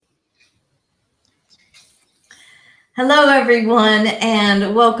Hello, everyone,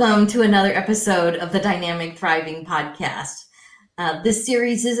 and welcome to another episode of the Dynamic Thriving Podcast. This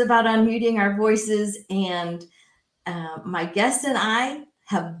series is about unmuting our voices, and my guest and I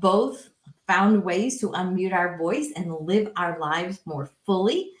have both found ways to unmute our voice and live our lives more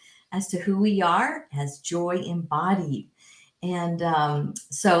fully as to who we are as joy embodied. And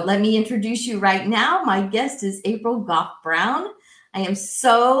so let me introduce you right now. My guest is April Goff Brown. I am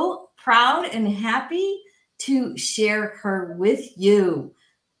so proud and happy to share her with you.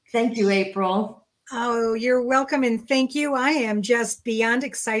 Thank you, April. Oh, you're welcome and thank you. I am just beyond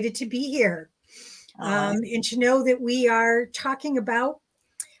excited to be here and to know that we are talking about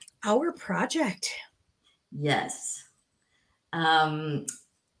our project. Yes.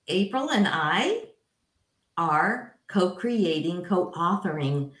 April and I are co-creating,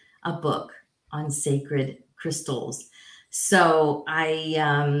 co-authoring a book on sacred crystals. So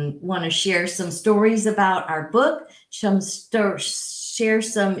I want to share some stories about our book, share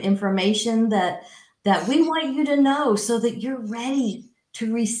some information that we want you to know so that you're ready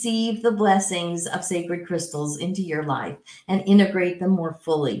to receive the blessings of sacred crystals into your life and integrate them more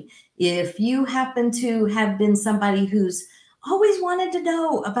fully. If you happen to have been somebody who's always wanted to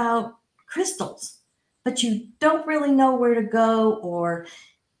know about crystals, but you don't really know where to go, or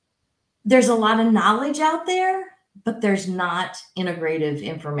there's a lot of knowledge out there, but there's not integrative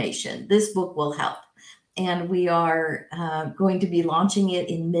information, this book will help. And we are going to be launching it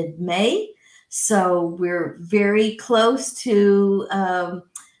in mid-May. So we're very close to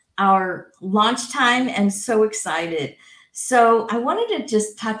our launch time and so excited. So I wanted to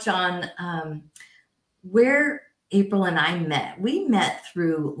just touch on where April and I met. We met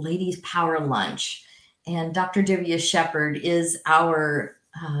through Ladies Power Lunch, and Dr. Divya Shepherd is our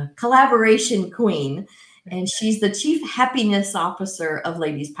collaboration queen, and she's the Chief Happiness Officer of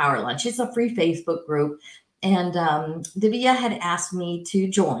Ladies Power Lunch. It's a free Facebook group, and Divya had asked me to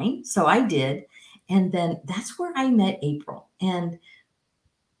join, so I did, and then that's where I met April, and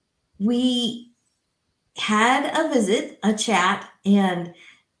we had a visit, a chat, and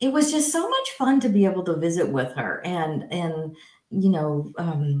it was just so much fun to be able to visit with her and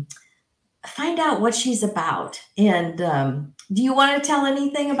find out what she's about. And do you want to tell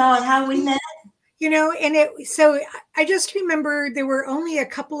anything about how we met? So I just remember there were only a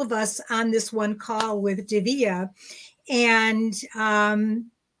couple of us on this one call with Divya, and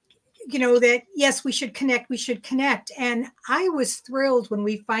that yes, we should connect. And I was thrilled when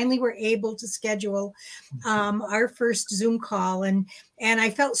we finally were able to schedule our first Zoom call, and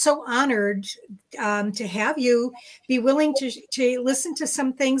I felt so honored to have you be willing to listen to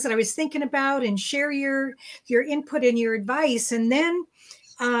some things that I was thinking about and share your input and your advice. And then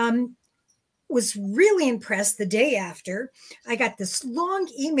was really impressed the day after I got this long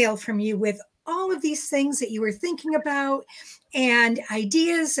email from you with all of these things that you were thinking about and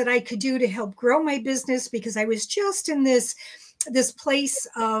ideas that I could do to help grow my business, because I was just in this place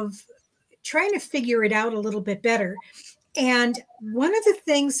of trying to figure it out a little bit better. And one of the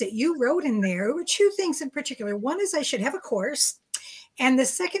things that you wrote in there were two things in particular. One is I should have a course, and the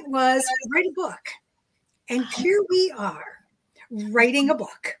second was write a book. And here we are writing a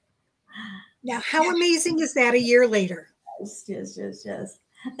book. Now, how amazing is that a year later? Yes. Isn't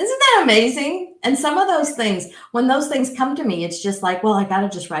that amazing? And some of those things, when those things come to me, it's just like, well, I got to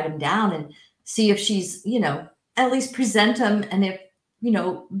just write them down and see if she's, at least present them. And if,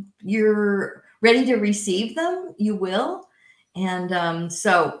 you're ready to receive them, you will. And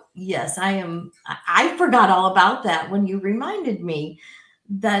so, yes, I forgot all about that when you reminded me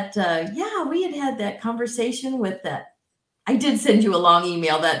that, we had that conversation with that. I did send you a long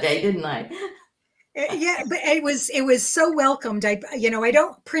email that day, didn't I? Yeah, but it was so welcomed. I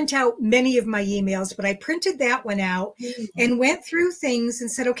don't print out many of my emails, but I printed that one out and went through things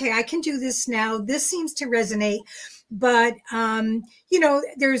and said, okay, I can do this now. This seems to resonate. But,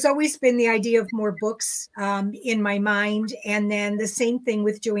 there's always been the idea of more books in my mind. And then the same thing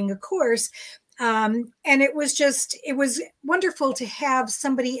with doing a course. And it was wonderful to have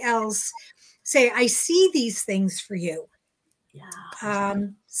somebody else say, I see these things for you. Yeah.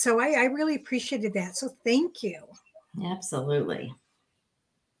 So I really appreciated that. So thank you. Absolutely.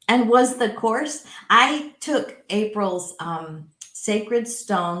 And was the course, I took April's Sacred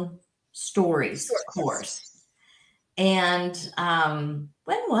Stone Stories course. And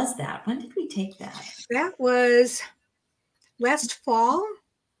when was that? When did we take that? That was last fall.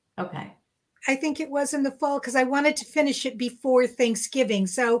 Okay. I think it was in the fall because I wanted to finish it before Thanksgiving.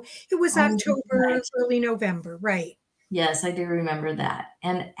 So it was October, right. Early November, right? Yes, I do remember that.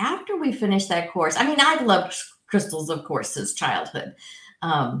 And after we finished that course, I've loved crystals, of course, since childhood.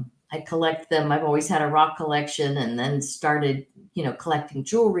 I collect them. I've always had a rock collection, and then started, collecting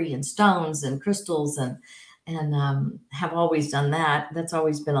jewelry and stones and crystals, and have always done that. That's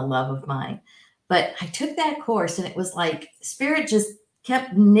always been a love of mine. But I took that course, and it was like Spirit just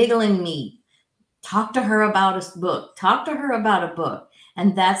kept niggling me. Talk to her about a book. Talk to her about a book.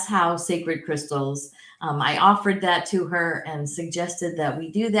 And that's how Sacred Crystals, I offered that to her and suggested that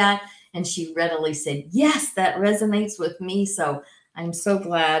we do that. And she readily said, yes, that resonates with me. So I'm so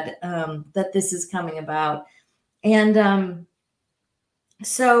glad that this is coming about. And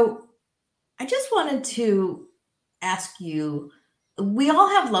so I just wanted to ask you, we all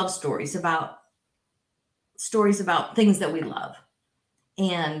have love stories about things that we love.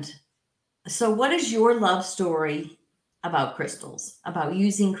 And so what is your love story about crystals, about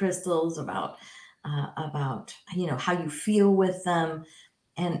using crystals, about how you feel with them,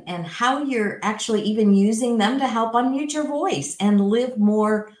 and how you're actually even using them to help unmute your voice and live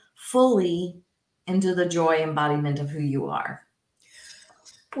more fully into the joy embodiment of who you are?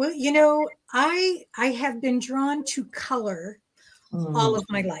 Well, I have been drawn to color all of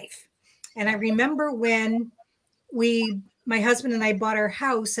my life. And I remember when my husband and I bought our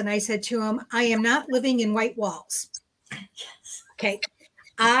house, and I said to him, I am not living in white walls. Yes. Okay.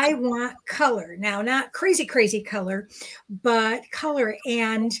 I want color. Now, not crazy, crazy color, but color.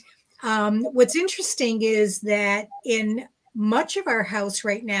 And what's interesting is that in much of our house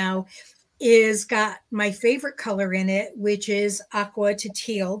right now is got my favorite color in it, which is aqua to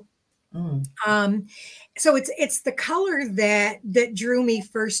teal. So it's the color that drew me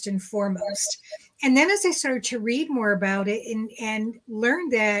first and foremost. And then as I started to read more about it and learn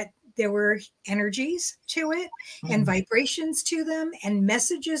that there were energies to it and vibrations to them and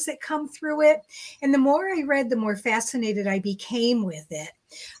messages that come through it. And the more I read, the more fascinated I became with it.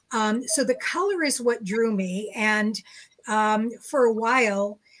 So the color is what drew me. And for a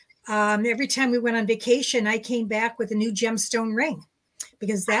while, every time we went on vacation, I came back with a new gemstone ring,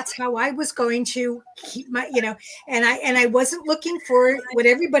 because that's how I was going to keep my, and I wasn't looking for what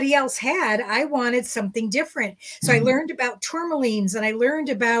everybody else had. I wanted something different. So I learned about tourmalines, and I learned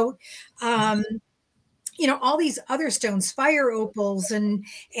about, all these other stones, fire opals, and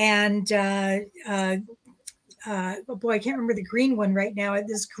oh boy, I can't remember the green one right now.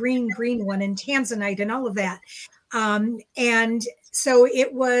 This green one, and tanzanite and all of that. And so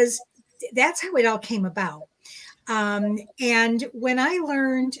that's how it all came about. And when I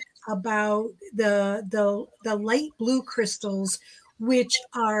learned about the light blue crystals, which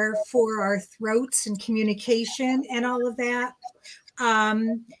are for our throats and communication and all of that, I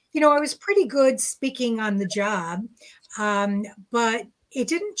was pretty good speaking on the job, but it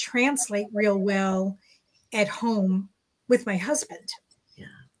didn't translate real well at home with my husband.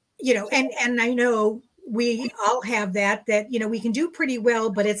 Yeah. And I know we all have that we can do pretty well,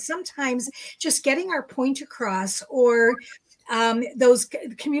 but it's sometimes just getting our point across, or those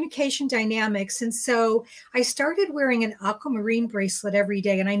communication dynamics. And so I started wearing an aquamarine bracelet every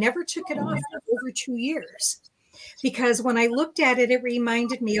day, and I never took it off for over 2 years, because when I looked at it, it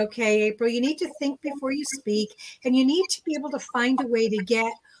reminded me, okay, April, you need to think before you speak, and you need to be able to find a way to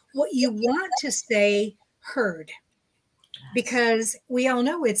get what you want to say heard, because we all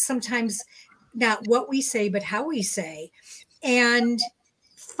know it's sometimes not what we say, but how we say. And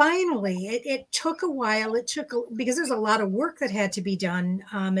finally, it took a while. Because there's a lot of work that had to be done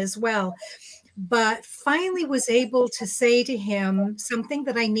as well. But finally was able to say to him something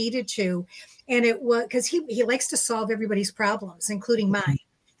that I needed to. And it was because he likes to solve everybody's problems, including mine.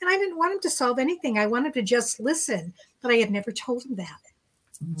 And I didn't want him to solve anything. I wanted to just listen, but I had never told him that.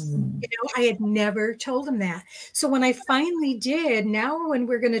 I had never told him that. So when I finally did, now when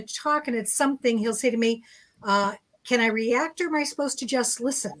we're going to talk and it's something, he'll say to me, can I react, or am I supposed to just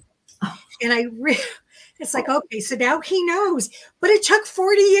listen? And it's like, okay, so now he knows, but it took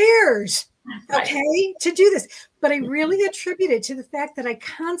 40 years, okay, to do this. But I really attribute it to the fact that I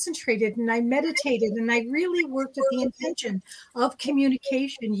concentrated and I meditated and I really worked at the intention of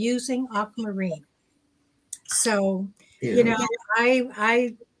communication using aquamarine. So,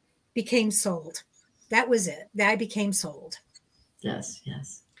 I became sold. That was it. I became sold. Yes,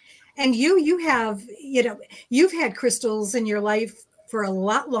 yes. And you have, you've had crystals in your life for a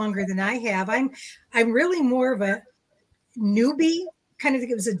lot longer than I have. I'm really more of a newbie, kind of.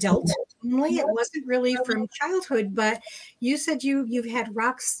 It was adult only. It wasn't really from childhood, but you said you've had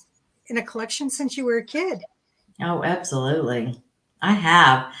rocks in a collection since you were a kid. Oh, absolutely. I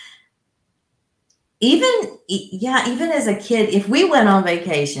have. Even as a kid, if we went on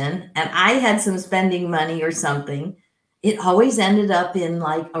vacation and I had some spending money or something, it always ended up in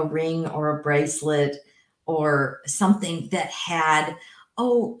like a ring or a bracelet or something that had,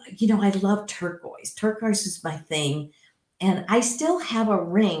 oh, I love turquoise. Turquoise is my thing. And I still have a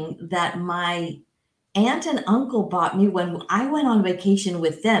ring that my aunt and uncle bought me when I went on vacation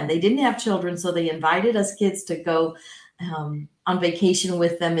with them. They didn't have children, so they invited us kids to go on vacation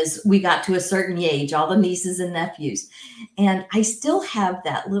with them as we got to a certain age, all the nieces and nephews. And I still have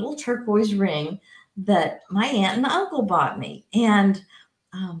that little turquoise ring that my aunt and uncle bought me. And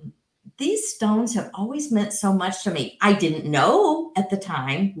these stones have always meant so much to me. I didn't know at the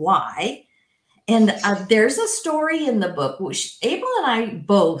time why. And there's a story in the book, which Abel and I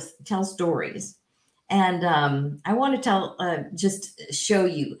both tell stories. And I want to just show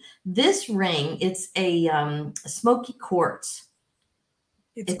you this ring. It's a smoky quartz.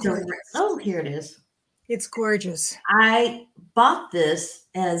 It's gorgeous. Oh, here it is. It's gorgeous. I bought this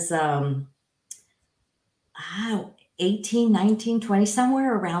as 18, 19, 20,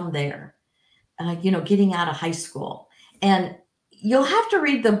 somewhere around there, getting out of high school. And you'll have to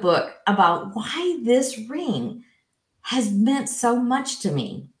read the book about why this ring has meant so much to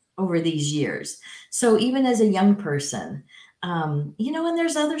me over these years. So even as a young person, and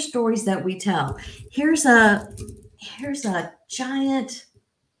there's other stories that we tell. Here's a giant.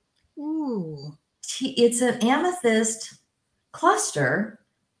 Ooh. It's an amethyst cluster,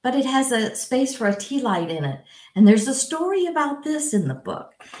 but it has a space for a tea light in it. And there's a story about this in the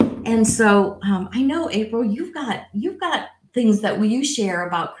book. And so I know, April, you've got things that you share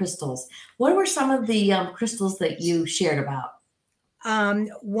about crystals. What were some of the crystals that you shared about?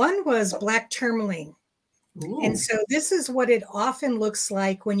 One was black tourmaline. Ooh. And so this is what it often looks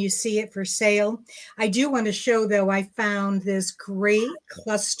like when you see it for sale. I do want to show, though, I found this great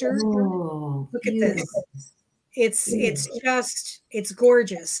cluster. Oh, look at this. It's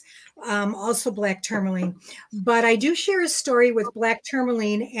gorgeous. Also black tourmaline. But I do share a story with black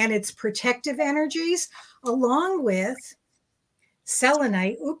tourmaline and its protective energies, along with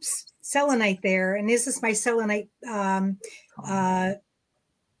selenite. Selenite there. And this is my selenite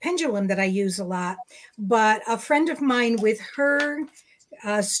pendulum that I use a lot. But a friend of mine, with her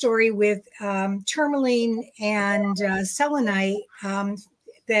story with tourmaline and selenite,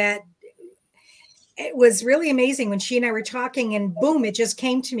 that it was really amazing when she and I were talking, and boom, it just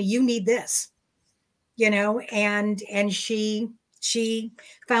came to me, you need this, and she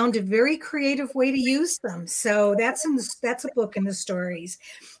found a very creative way to use them. So that's a book in the stories,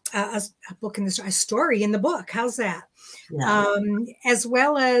 a story in the book. How's that? Yeah. As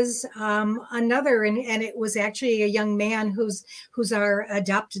well as another, and it was actually a young man who's our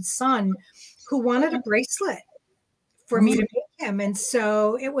adopted son, who wanted a bracelet for me to make him. And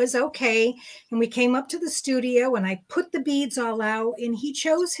so it was okay. And we came up to the studio and I put the beads all out and he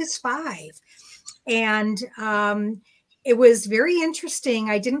chose his 5. And it was very interesting.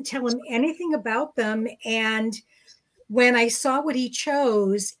 I didn't tell him anything about them. And when I saw what he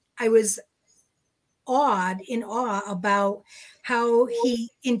chose, I was in awe about how he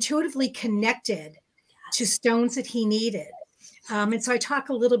intuitively connected to stones that he needed. And so I talk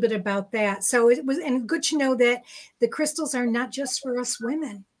a little bit about that. So it was, and good to know that the crystals are not just for us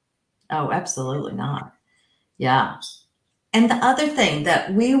women. Oh, absolutely not. Yeah. And the other thing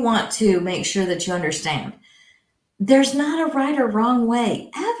that we want to make sure that you understand, there's not a right or wrong way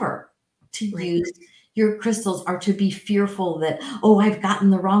ever to use your crystals, or to be fearful that, oh, I've gotten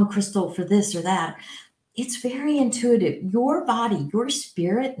the wrong crystal for this or that. It's very intuitive. Your body, your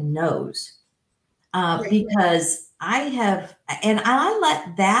spirit knows. Because I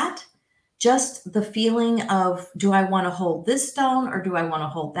let that, just the feeling of, do I want to hold this stone or do I want to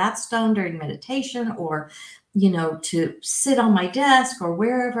hold that stone during meditation, or, to sit on my desk or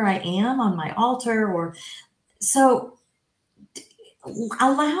wherever I am on my altar, or so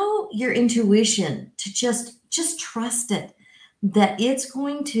allow your intuition to just trust it, that it's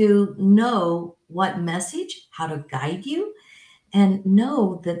going to know what message, how to guide you, and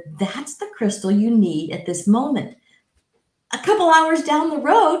know that that's the crystal you need at this moment. A couple hours down the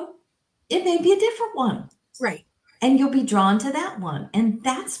road, it may be a different one. Right. And you'll be drawn to that one. And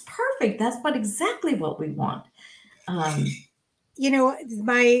that's perfect. That's exactly what we want.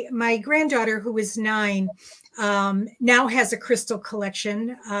 My granddaughter, who is 9, now has a crystal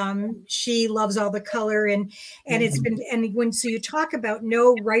collection. She loves all the color, and it's been, and so you talk about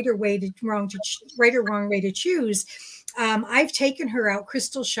no right or wrong way to choose. I've taken her out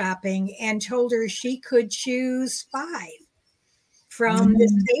crystal shopping and told her she could choose 5 from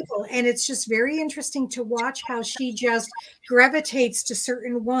this table. And it's just very interesting to watch how she just gravitates to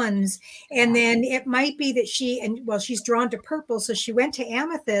certain ones. And then it might be that she's drawn to purple, so she went to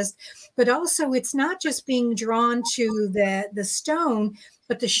amethyst, but also it's not just being drawn to the stone,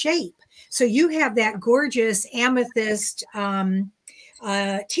 but the shape. So you have that gorgeous amethyst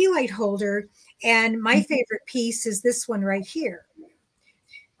tea light holder. And my favorite piece is this one right here.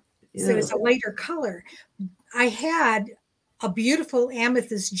 So it's a lighter color. I had a beautiful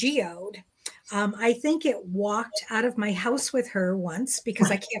amethyst geode. I think it walked out of my house with her once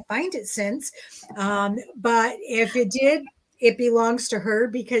because I can't find it since. But if it did, it belongs to her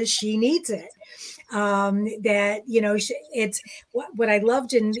because she needs it. That, you know, it's what I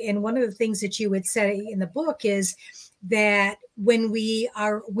loved in one of the things that you would say in the book is that when we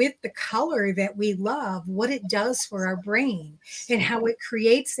are with the color that we love, what it does for our brain and how it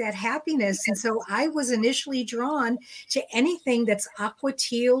creates that happiness. And so I was initially drawn to anything that's aqua,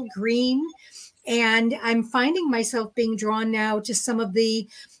 teal, green. And I'm finding myself being drawn now to some of the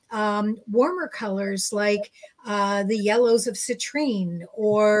warmer colors like the yellows of citrine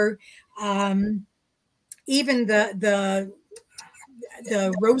or even the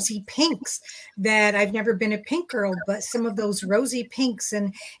rosy pinks that I've never been a pink girl, but some of those rosy pinks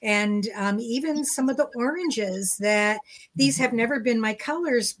and even some of the oranges that these have never been my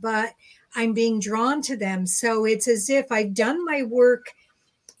colors, but I'm being drawn to them. So it's as if I've done my work,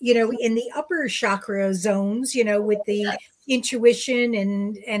 you know, in the upper chakra zones, you know, with the intuition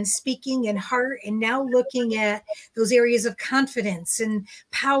and speaking and heart, and now looking at those areas of confidence and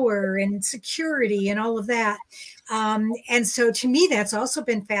power and security and all of that. And so to me, that's also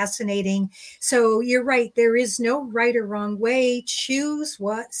been fascinating. So you're right. There is no right or wrong way. Choose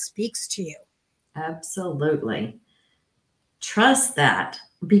what speaks to you. Absolutely. Trust that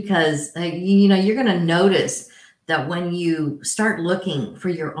because, you know, you're going to notice that when you start looking for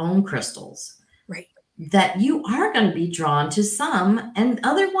your own crystals, right, that you are going to be drawn to some, and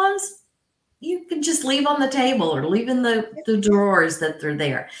other ones you can just leave on the table or leave in the drawers that they're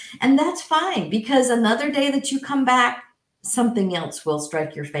there. And that's fine because another day that you come back, something else will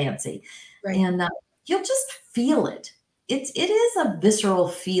strike your fancy. right. And you'll just feel it. It is a visceral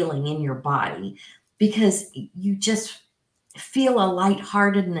feeling in your body because you just feel a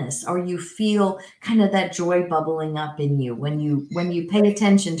lightheartedness, or you feel kind of that joy bubbling up in you when you pay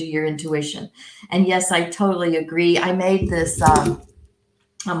attention to your intuition. And yes, I totally agree. I made this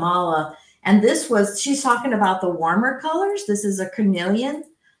mala, and she's talking about the warmer colors. This is a carnelian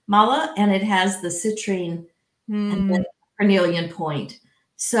mala, and it has the citrine and then carnelian point.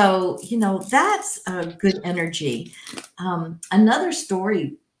 So, you know, that's a good energy. Another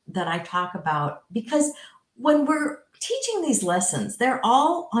story that I talk about, because when we're teaching these lessons, they're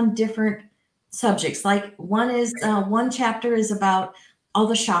all on different subjects. Like one chapter is about all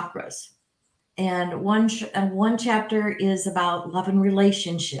the chakras, and one chapter is about love and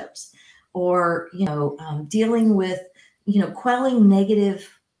relationships, or dealing with quelling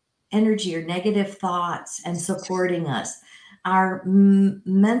negative energy or negative thoughts and supporting us, our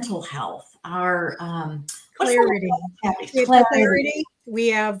mental health, our clarity. Clarity. We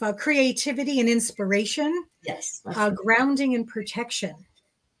have creativity and inspiration. Yes. Grounding and protection.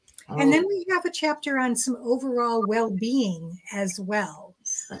 And then we have a chapter on some overall well-being as well,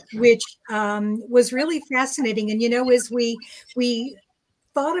 which was really fascinating. And, you know, as we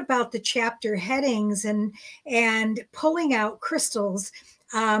thought about the chapter headings and pulling out crystals,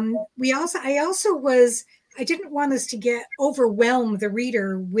 I didn't want us to overwhelm the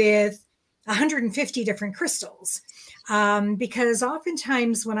reader with 150 different crystals. Because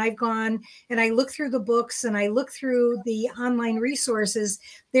oftentimes when I've gone and I look through the books and I look through the online resources,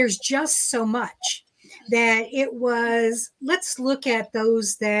 there's just so much that let's look at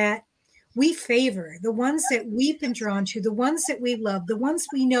those that we favor, the ones that we've been drawn to, the ones that we love, the ones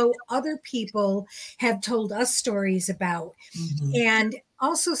we know other people have told us stories about, and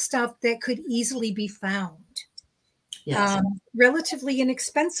also stuff that could easily be found. Yes. Relatively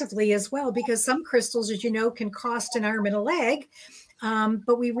inexpensively as well, because some crystals, as you know, can cost an arm and a leg.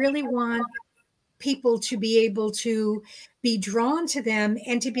 But we really want people to be able to be drawn to them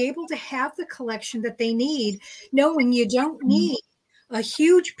and to be able to have the collection that they need, knowing you don't need a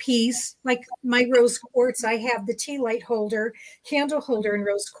huge piece like my rose quartz. I have the tea light holder, candle holder in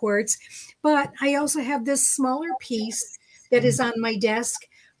rose quartz, but I also have this smaller piece that is on my desk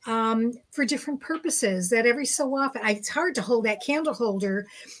for different purposes, that every so often, it's hard to hold that candle holder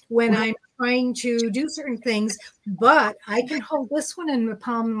when I'm trying to do certain things, but I can hold this one in the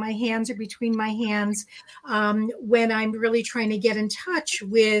palm of my hands or between my hands when I'm really trying to get in touch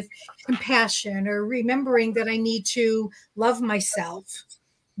with compassion or remembering that I need to love myself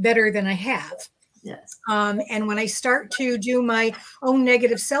better than I have. Yes. And when I start to do my own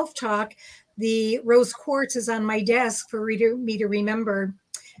negative self-talk, the rose quartz is on my desk for me to remember,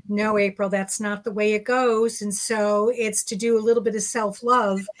 no, April, that's not the way it goes. And so it's to do a little bit of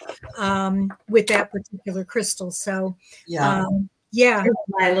self-love with that particular crystal. So Yeah. Here's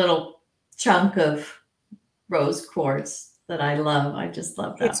my little chunk of rose quartz that I love. I just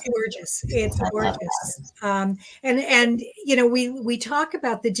love It's that. gorgeous. It's I love gorgeous. And you know, we talk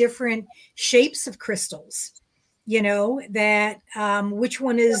about the different shapes of crystals, you know, that which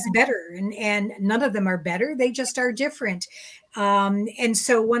one is better, and none of them are better. They just are different. And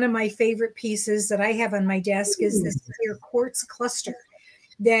so one of my favorite pieces that I have on my desk is this clear quartz cluster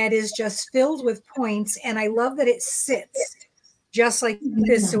that is just filled with points. And I love that it sits just like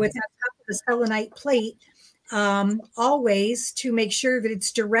this. So it's on top of the selenite plate, always, to make sure that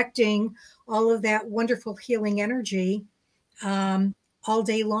it's directing all of that wonderful healing energy all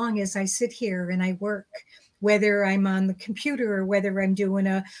day long as I sit here and I work, whether I'm on the computer or whether I'm doing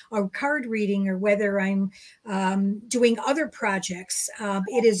a card reading or whether I'm doing other projects.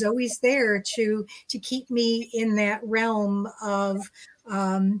 It is always there to keep me in that realm of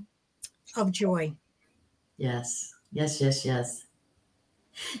joy. Yes, yes, yes, yes.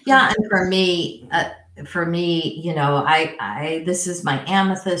 Yeah, and for me, you know, I this is my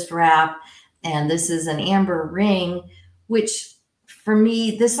amethyst wrap, and this is an amber ring, which for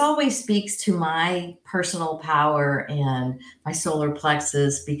me, this always speaks to my personal power and my solar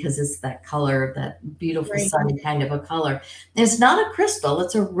plexus because it's that color, that beautiful Right, sunny kind of a color. And it's not a crystal;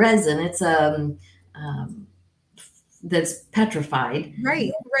 it's a resin. It's um, that's petrified.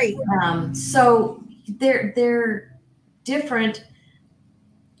 right, right, So they're different,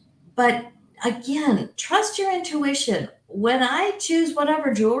 but again, trust your intuition. When I choose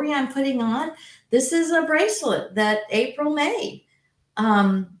whatever jewelry I'm putting on, this is a bracelet that April made.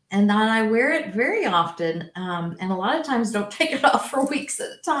 And then I wear it very often, and a lot of times don't take it off for weeks at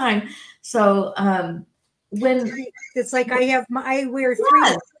a time. So when it's like I wear three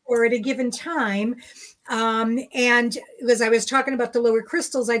yes, or four at a given time. And as I was talking about the lower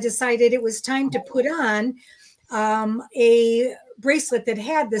crystals, I decided it was time to put on a bracelet that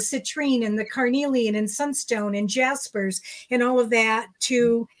had the citrine and the carnelian and sunstone and jaspers and all of that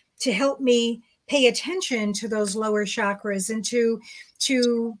to help me pay attention to those lower chakras and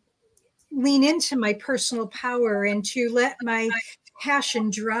to lean into my personal power and to let my passion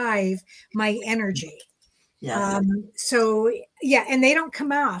drive my energy. yes, So yeah, and they don't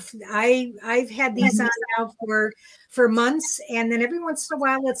come off. I've had these on now for months, and then every once in a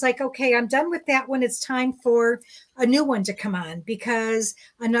while it's like, okay, I'm done with that one. It's time for a new one to come on because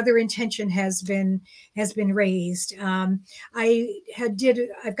another intention has been raised. I've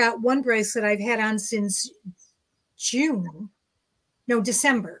got one bracelet I've had on since June, no,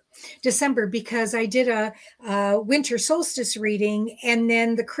 December, because I did a winter solstice reading, and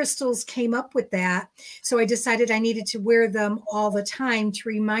then the crystals came up with that. So I decided I needed to wear them all the time to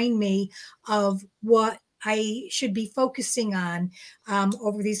remind me of what I should be focusing on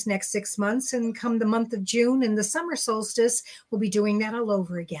over these next 6 months. And come the month of June and the summer solstice, we'll be doing that all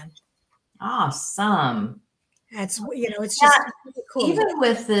over again. awesome. That's, you know, it's just Yeah, really cool. even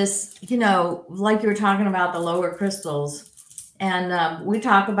with this, you know, like you were talking about the lower crystals, and we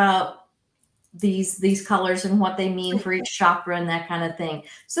talk about these colors and what they mean for each chakra and that kind of thing.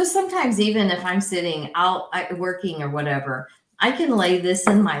 So sometimes even if I'm sitting out working or whatever, I can lay this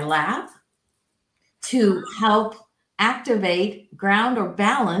in my lap to help activate, ground, or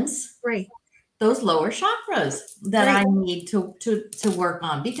balance Right, those lower chakras that right. I need to work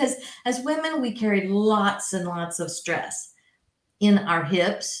on. Because as women, we carry lots and lots of stress in our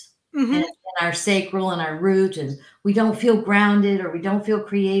hips and Mm-hmm. in our sacral and our root, and we don't feel grounded, or we don't feel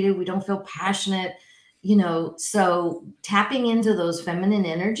creative, we don't feel passionate, you know. So tapping into those feminine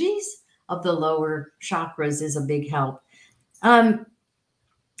energies of the lower chakras is a big help. um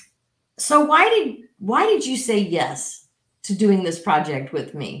so why did you say yes to doing this project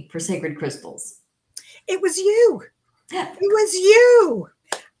with me for Sacred Crystals? It was you. It was you.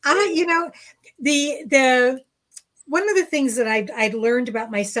 You know, the one of the things that I'd learned about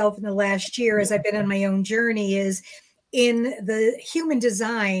myself in the last year as I've been on my own journey is in the human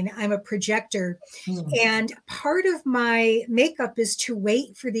design, I'm a projector. Hmm. And part of my makeup is to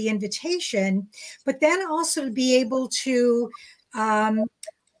wait for the invitation, but then also to be able to um,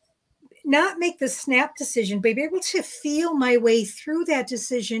 not make the snap decision, but be able to feel my way through that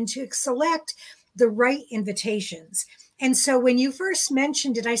decision to select the right invitations. And so when you first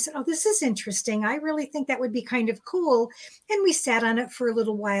mentioned it, I said, oh, this is interesting. I really think that would be kind of cool. And we sat on it for a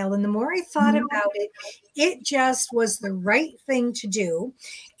little while. And the more I thought about it, it just was the right thing to do.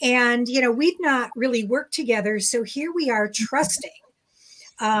 And, you know, we've not really worked together. So here we are trusting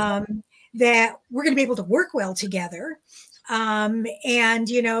that we're going to be able to work well together. And,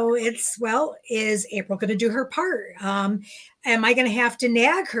 it's, well, is April going to do her part? Am I going to have to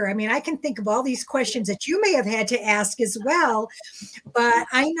nag her? I mean, I can think of all these questions that you may have had to ask as well. But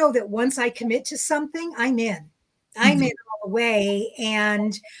I know that once I commit to something, I'm in. I'm in all the way.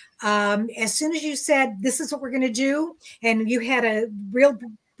 And as soon as you said, this is what we're going to do, and you had a real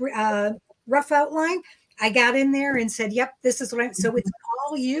rough outline, I got in there and said, yep, this is what I'm. So it's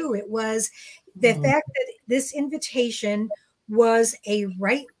all you. It was the fact that this invitation was a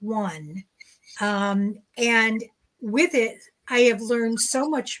right one. And with it, I have learned so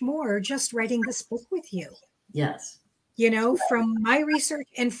much more just writing this book with you. Yes. From my research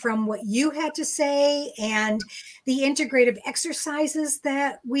and from what you had to say and the integrative exercises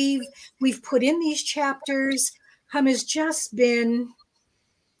that we've put in these chapters has just been,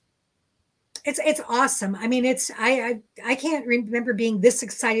 it's awesome. I mean, I can't remember being this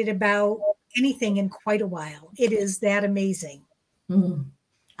excited about anything in quite a while. It is that amazing.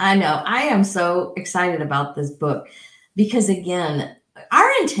 I know. I am so excited about this book because, again,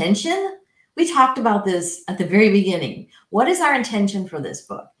 our intention, we talked about this at the very beginning. What is our intention for this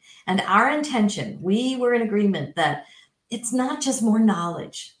book? And our intention, we were in agreement that it's not just more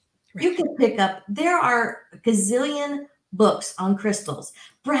knowledge. Right. You can pick up, there are a gazillion books on crystals,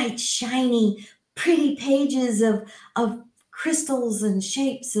 bright, shiny, pretty pages of crystals and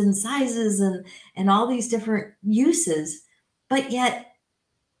shapes and sizes and all these different uses, but yet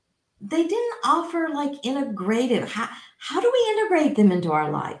they didn't offer like integrative. How do we integrate them into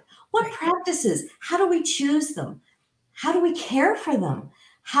our life? What practices? How do we choose them? How do we care for them?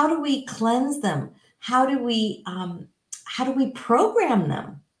 How do we cleanse them? How do we program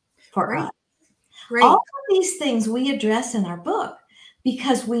them for us? Right. All of these things we address in our book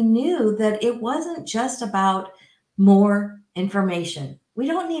because we knew that it wasn't just about more information. We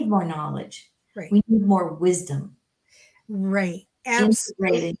don't need more knowledge. Right. We need more wisdom. Right. Absolutely.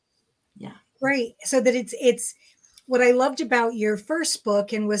 Integrated. Yeah. Right. So that it's what I loved about your first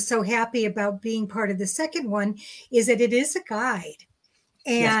book and was so happy about being part of the second one is that it is a guide.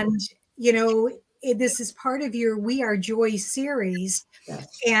 And, this is part of your We Are Joy series.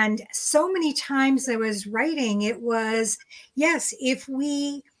 Yes. And so many times I was writing, it was, yes, if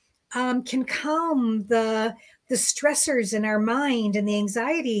we can calm the stressors in our mind and the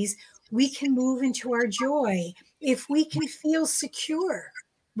anxieties, we can move into our joy. If we can feel secure,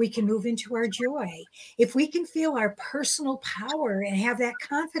 we can move into our joy. If we can feel our personal power and have that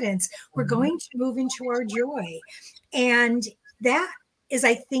confidence, we're going to move into our joy. And that is,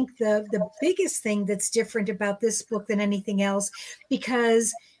 I think, the biggest thing that's different about this book than anything else,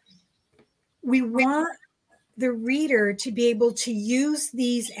 because we want the reader to be able to use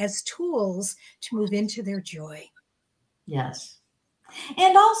these as tools to move into their joy. Yes.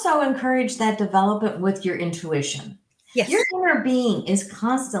 And also encourage that development with your intuition. Yes. Your inner being is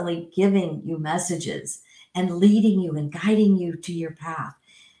constantly giving you messages and leading you and guiding you to your path.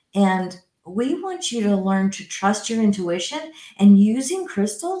 And we want you to learn to trust your intuition, and using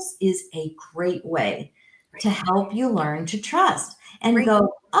crystals is a great way to help you learn to trust and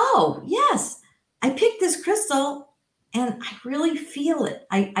go, oh, yes, I picked this crystal and I really feel it.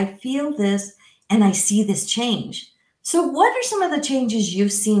 I feel this and I see this change. So what are some of the changes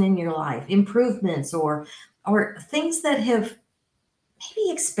you've seen in your life, improvements or things that have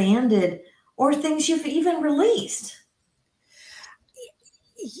maybe expanded or things you've even released?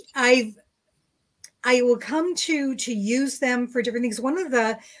 I will come to use them for different things. One of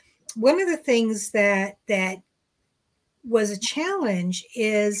the things that was a challenge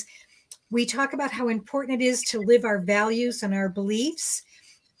is we talk about how important it is to live our values and our beliefs,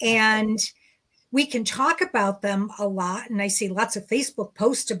 and we can talk about them a lot. And I see lots of Facebook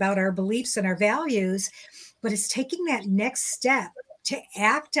posts about our beliefs and our values, but it's taking that next step to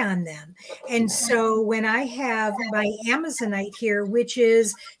act on them. And so when I have my Amazonite here, which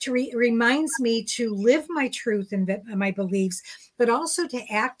is reminds me to live my truth and my beliefs, but also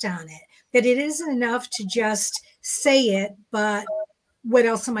to act on it, that it isn't enough to just say it, but what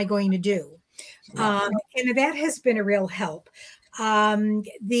else am I going to do? And that has been a real help.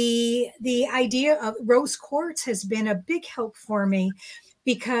 The idea of rose quartz has been a big help for me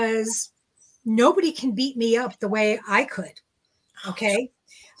because nobody can beat me up the way I could. Okay.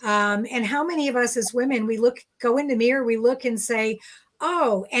 And how many of us as women, we go in the mirror, we look and say,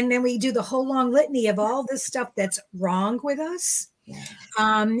 oh, and then we do the whole long litany of all this stuff that's wrong with us.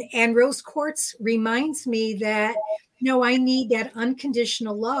 And rose quartz reminds me that, I need that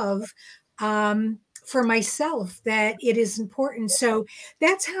unconditional love for myself, that it is important. So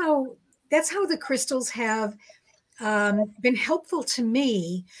that's how the crystals have been helpful to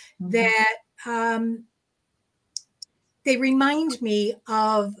me, that they remind me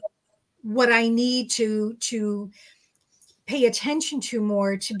of what I need to pay attention to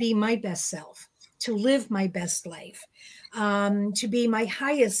more to be my best self, to live my best life, to be my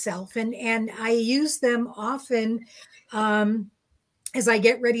highest self. And I use them often as I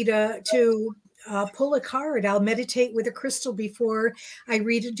get ready to pull a card. I'll meditate with a crystal before I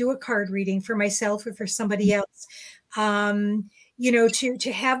do a card reading for myself or for somebody else. To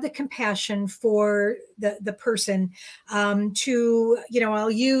have the compassion for the person,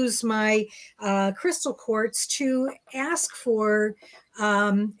 I'll use my crystal quartz to ask for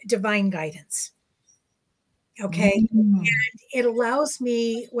divine guidance. Okay. And it allows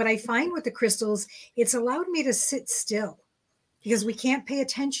me, what I find with the crystals, it's allowed me to sit still, because we can't pay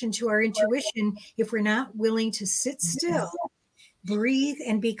attention to our intuition if we're not willing to sit still, breathe,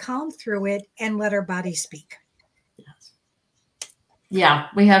 and be calm through it, and let our body speak. Yeah,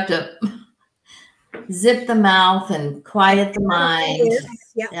 we have to zip the mouth and quiet the mind.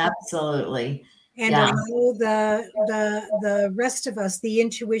 Yeah, absolutely. And allow the rest of us, the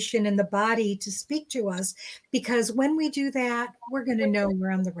intuition and the body, to speak to us, because when we do that, we're going to know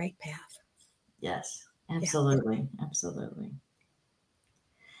we're on the right path. Yes, absolutely. Yeah. Absolutely.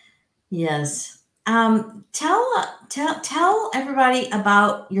 Yes. Tell everybody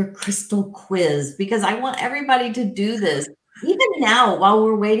about your crystal quiz, because I want everybody to do this even now while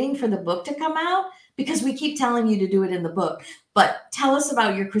we're waiting for the book to come out, because we keep telling you to do it in the book. But tell us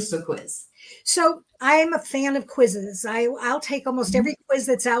about your crystal quiz. So I'm a fan of quizzes. I'll take almost every quiz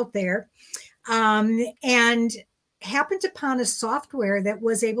that's out there, and happened upon a software that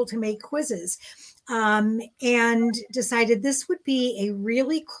was able to make quizzes. And decided this would be a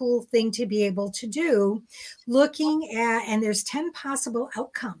really cool thing to be able to do, looking at, and there's 10 possible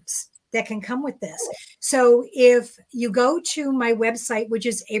outcomes that can come with this. So if you go to my website, which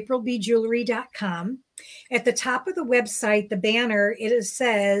is aprilbjewelry.com, at the top of the website, the banner, it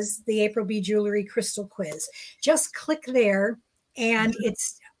says the April B. Jewelry Crystal Quiz. Just click there, and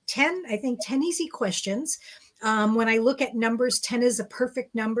it's 10 easy questions. When I look at numbers, 10 is a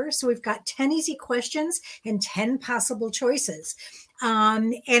perfect number. So we've got 10 easy questions and 10 possible choices.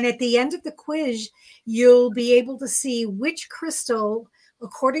 And at the end of the quiz, you'll be able to see which crystal,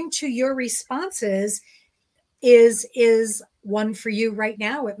 according to your responses, is one for you right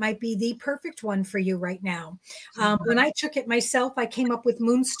now. It might be the perfect one for you right now. When I took it myself, I came up with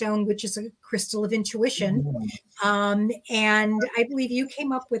Moonstone, which is a crystal of intuition. And I believe you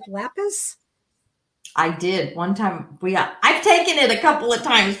came up with Lapis. I did one time. I've taken it a couple of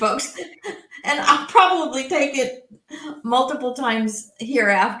times, folks, and I'll probably take it multiple times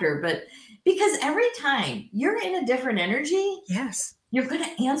hereafter. But because every time you're in a different energy, yes, you're going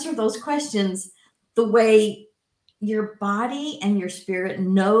to answer those questions the way your body and your spirit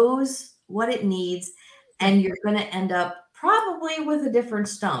knows what it needs, and you're going to end up probably with a different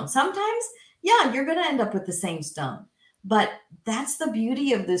stone. Sometimes, you're going to end up with the same stone. But that's the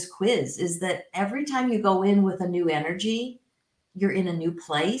beauty of this quiz, is that every time you go in with a new energy, you're in a new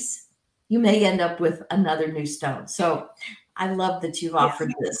place, you may end up with another new stone. So I love that you've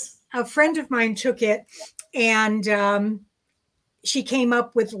offered this. A friend of mine took it, and she came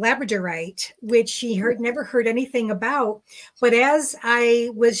up with labradorite, which she never heard anything about. But as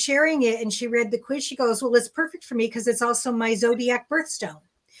I was sharing it and she read the quiz, she goes, well, it's perfect for me because it's also my zodiac birthstone.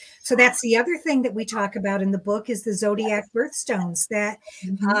 So that's the other thing that we talk about in the book, is the zodiac birthstones, that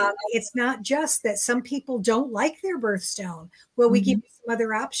it's not just that some people don't like their birthstone. Well, we give you some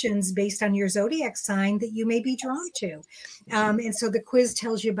other options based on your zodiac sign that you may be drawn to. And so the quiz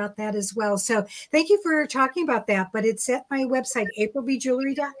tells you about that as well. So thank you for talking about that. But it's at my website,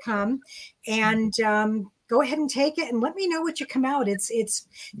 aprilbjewelry.com. And go ahead and take it and let me know what you come out. It's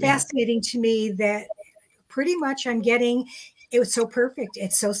fascinating to me that pretty much I'm getting... It was so perfect.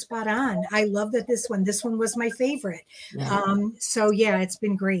 It's so spot on. I love that this one was my favorite. So it's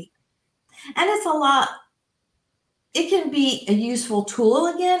been great. And it's a lot. It can be a useful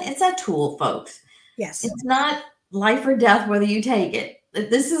tool. Again, it's a tool, folks. Yes. It's not life or death whether you take it.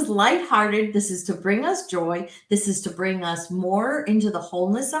 This is lighthearted. This is to bring us joy. This is to bring us more into the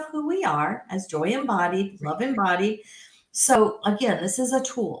wholeness of who we are as joy embodied, love embodied. So again, this is a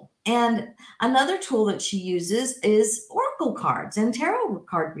tool. And another tool that she uses is oracle cards and tarot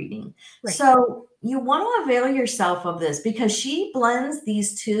card reading. Right. So you want to avail yourself of this, because she blends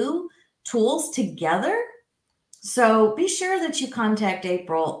these two tools together. So be sure that you contact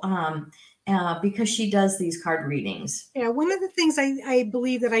April because she does these card readings. Yeah, one of the things I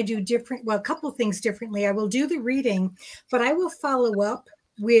believe that I do different, well, a couple of things differently. I will do the reading, but I will follow up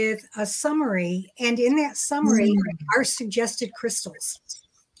with a summary. And in that summary are suggested crystals.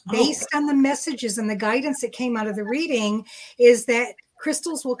 based on the messages and the guidance that came out of the reading, is that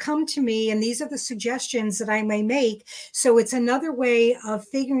crystals will come to me and these are the suggestions that I may make. So it's another way of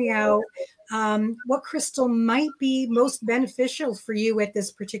figuring out what crystal might be most beneficial for you at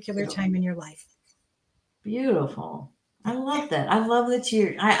this particular time in your life. Beautiful. I love that. I love that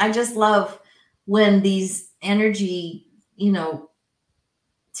I just love when these energy,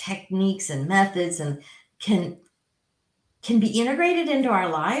 techniques and methods and can be integrated into our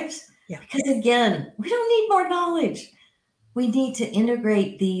lives. Yeah. Because again, we don't need more knowledge. We need to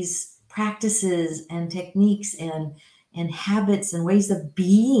integrate these practices and techniques and habits and ways of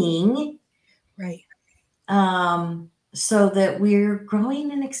being. Right. So that we're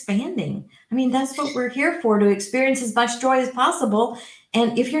growing and expanding. I mean, that's what we're here for, to experience as much joy as possible.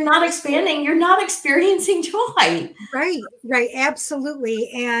 And if you're not expanding, you're not experiencing joy. Right.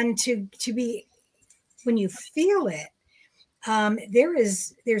 Absolutely. And to be, when you feel it,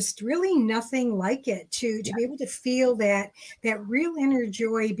 there's really nothing like it to be able to feel that real inner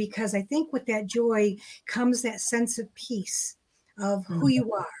joy, because I think with that joy comes that sense of peace of who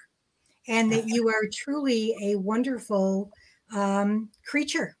you are, and that you are truly a wonderful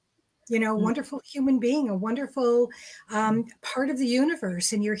creature, wonderful human being, a wonderful part of the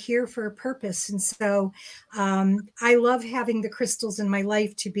universe, and you're here for a purpose. And so I love having the crystals in my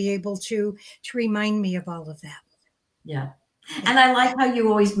life to be able to remind me of all of that. Yeah. And I like how you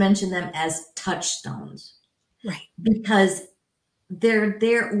always mention them as touchstones. Right. Because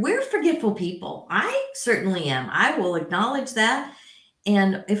we're forgetful people. I certainly am. I will acknowledge that.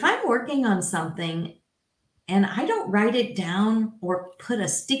 And if I'm working on something and I don't write it down or put a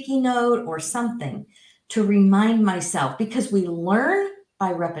sticky note or something to remind myself, because we learn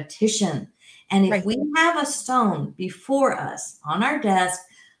by repetition. And if we have a stone before us on our desk,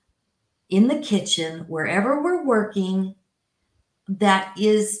 in the kitchen, wherever we're working, that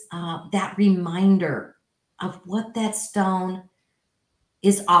is that reminder of what that stone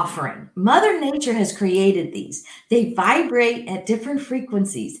is offering. Mother Nature has created these. They vibrate at different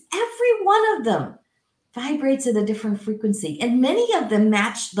frequencies. Every one of them vibrates at a different frequency, and many of them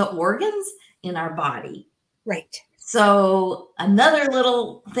match the organs in our body. Right. So another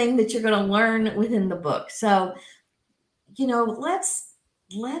little thing that you're going to learn within the book. So, let's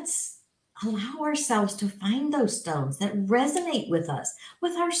allow ourselves to find those stones that resonate with us,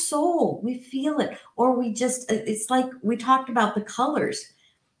 with our soul. We feel it, or it's like we talked about the colors.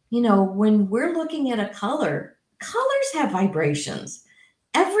 When we're looking at a colors have vibrations.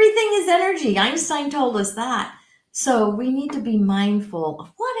 Everything is energy. Einstein told us that. So we need to be mindful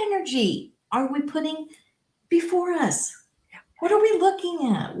of what energy are we putting before us? What are we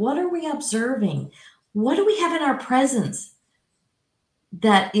looking at? What are we observing? What do we have in our presence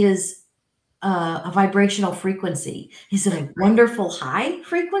that is a vibrational frequency? Is it a wonderful high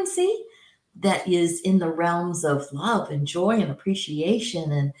frequency that is in the realms of love and joy and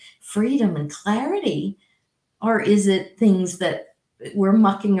appreciation and freedom and clarity? Or is it things that we're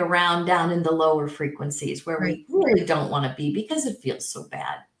mucking around down in the lower frequencies where we really don't want to be because it feels so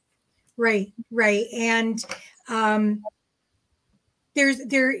bad? Right. And I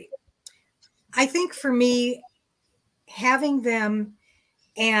think for me, having them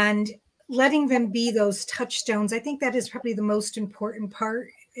and letting them be those touchstones, I think that is probably the most important part,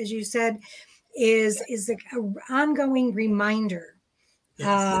 as you said, is an ongoing reminder.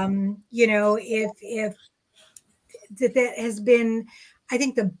 Yes. If that has been, I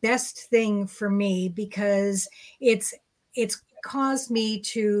think, the best thing for me, because it's caused me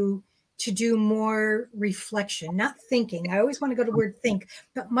to do more reflection, not thinking. I always want to go to the word think,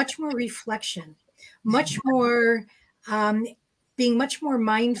 but much more reflection, much more being much more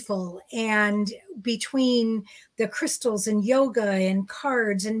mindful. And between the crystals and yoga and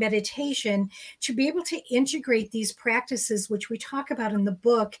cards and meditation, to be able to integrate these practices, which we talk about in the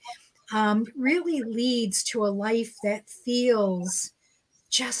book, really leads to a life that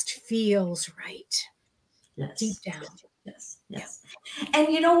just feels right. Yes. Deep down. Yes. And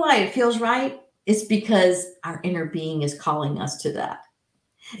you know why it feels right? It's because our inner being is calling us to that.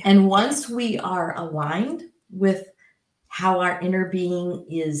 Yeah. And once we are aligned with how our inner being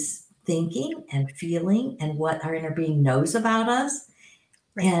is thinking and feeling and what our inner being knows about us,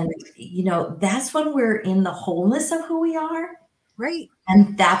 and that's when we're in the wholeness of who we are. Right.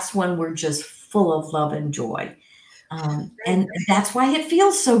 And that's when we're just full of love and joy. And that's why it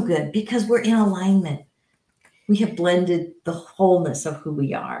feels so good, because we're in alignment. We have blended the wholeness of who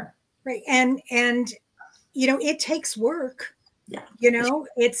we are. Right. And it takes work. Yeah.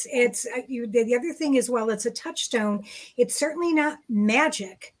 It's the other thing is, while it's a touchstone, it's certainly not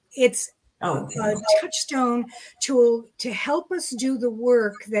magic. It's Oh, a touchstone tool to help us do the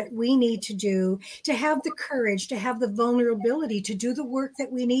work that we need to do, to have the courage, to have the vulnerability to do the work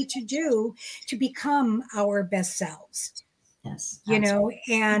that we need to do to become our best selves. yes. You know,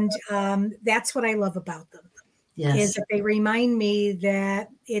 Absolutely. and that's what I love about them, is Yes. that they remind me that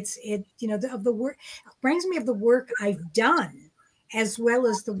of the work, reminds me of the work I've done as well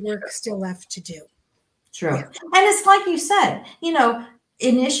as the work still left to do. True. Yeah. And it's like you said,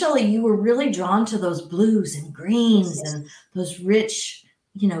 initially you were really drawn to those blues and greens and those rich,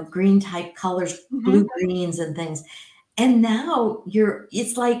 green type colors, Mhm. blue greens and things. And now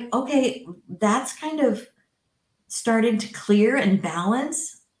it's like, okay, that's kind of starting to clear and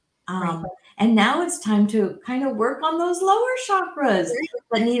balance. Right. And now it's time to kind of work on those lower chakras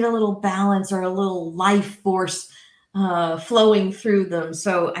that need a little balance or a little life force flowing through them.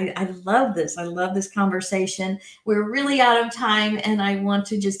 So I love this. I love this conversation. We're really out of time, and I want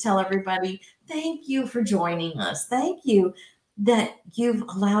to just tell everybody thank you for joining us. Thank you that you've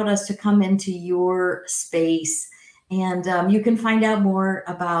allowed us to come into your space. And you can find out more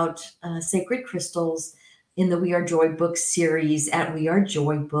about sacred crystals in the We Are Joy Books series at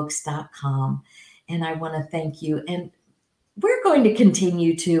wearejoybooks.com. And I want to thank you. And we're going to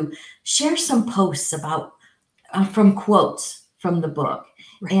continue to share some posts about from quotes from the book.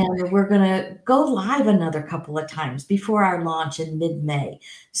 Right. And we're going to go live another couple of times before our launch in mid-May.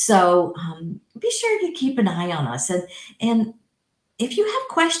 So be sure to keep an eye on us. And if you have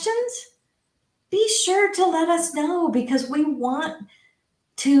questions, be sure to let us know, because we want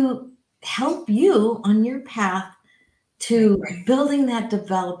to help you on your path to building that,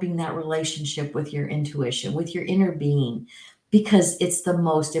 developing that relationship with your intuition, with your inner being, because it's the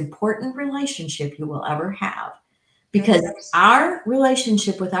most important relationship you will ever have. Because our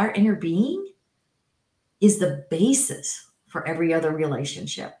relationship with our inner being is the basis for every other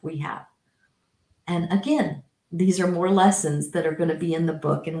relationship we have. And again, these are more lessons that are going to be in the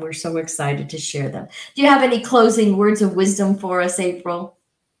book, and we're so excited to share them. Do you have any closing words of wisdom for us, April?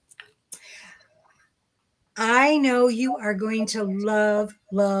 I know you are going to love,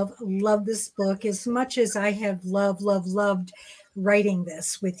 love, love this book as much as I have loved writing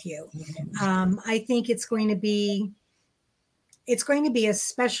this with you. I think it's going to be a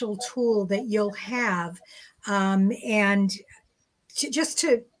special tool that you'll have, and just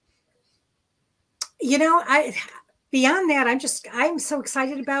to, I beyond that, I'm so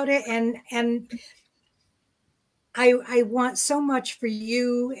excited about it, and I want so much for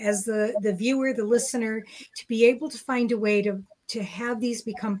you as the viewer, the listener, to be able to find a way to have these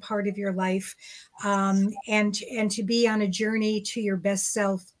become part of your life, and to be on a journey to your best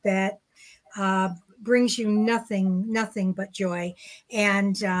self that brings you nothing but joy.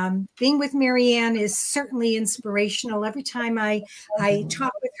 And being with Marianne is certainly inspirational. Every time I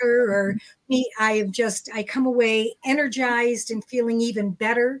talk with her or meet, I come away energized and feeling even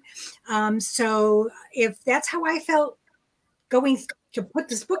better. So if that's how I felt going to put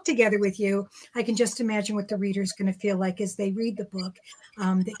this book together with you, I can just imagine what the reader's going to feel like as they read the book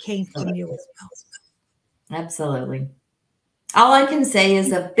that came from you as well. Absolutely. All I can say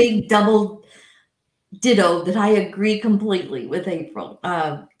is a big double ditto that I agree completely with April,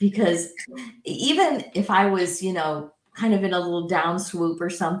 because even if I was, kind of in a little down swoop or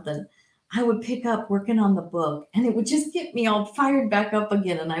something, I would pick up working on the book and it would just get me all fired back up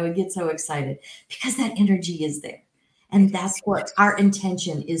again. And I would get so excited because that energy is there. And that's what our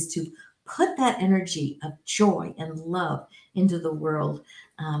intention is, to put that energy of joy and love into the world.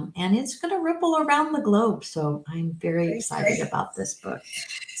 And it's going to ripple around the globe. So I'm very excited about this book.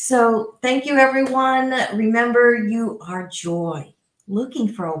 So thank you, everyone. Remember, you are joy, looking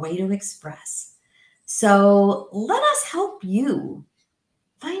for a way to express. So let us help you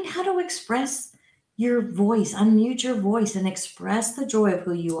find how to express your voice, unmute your voice, and express the joy of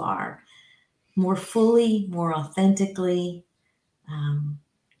who you are more fully, more authentically,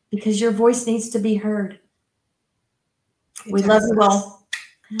 because your voice needs to be heard. We love you all.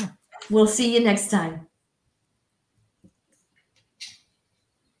 We'll see you next time.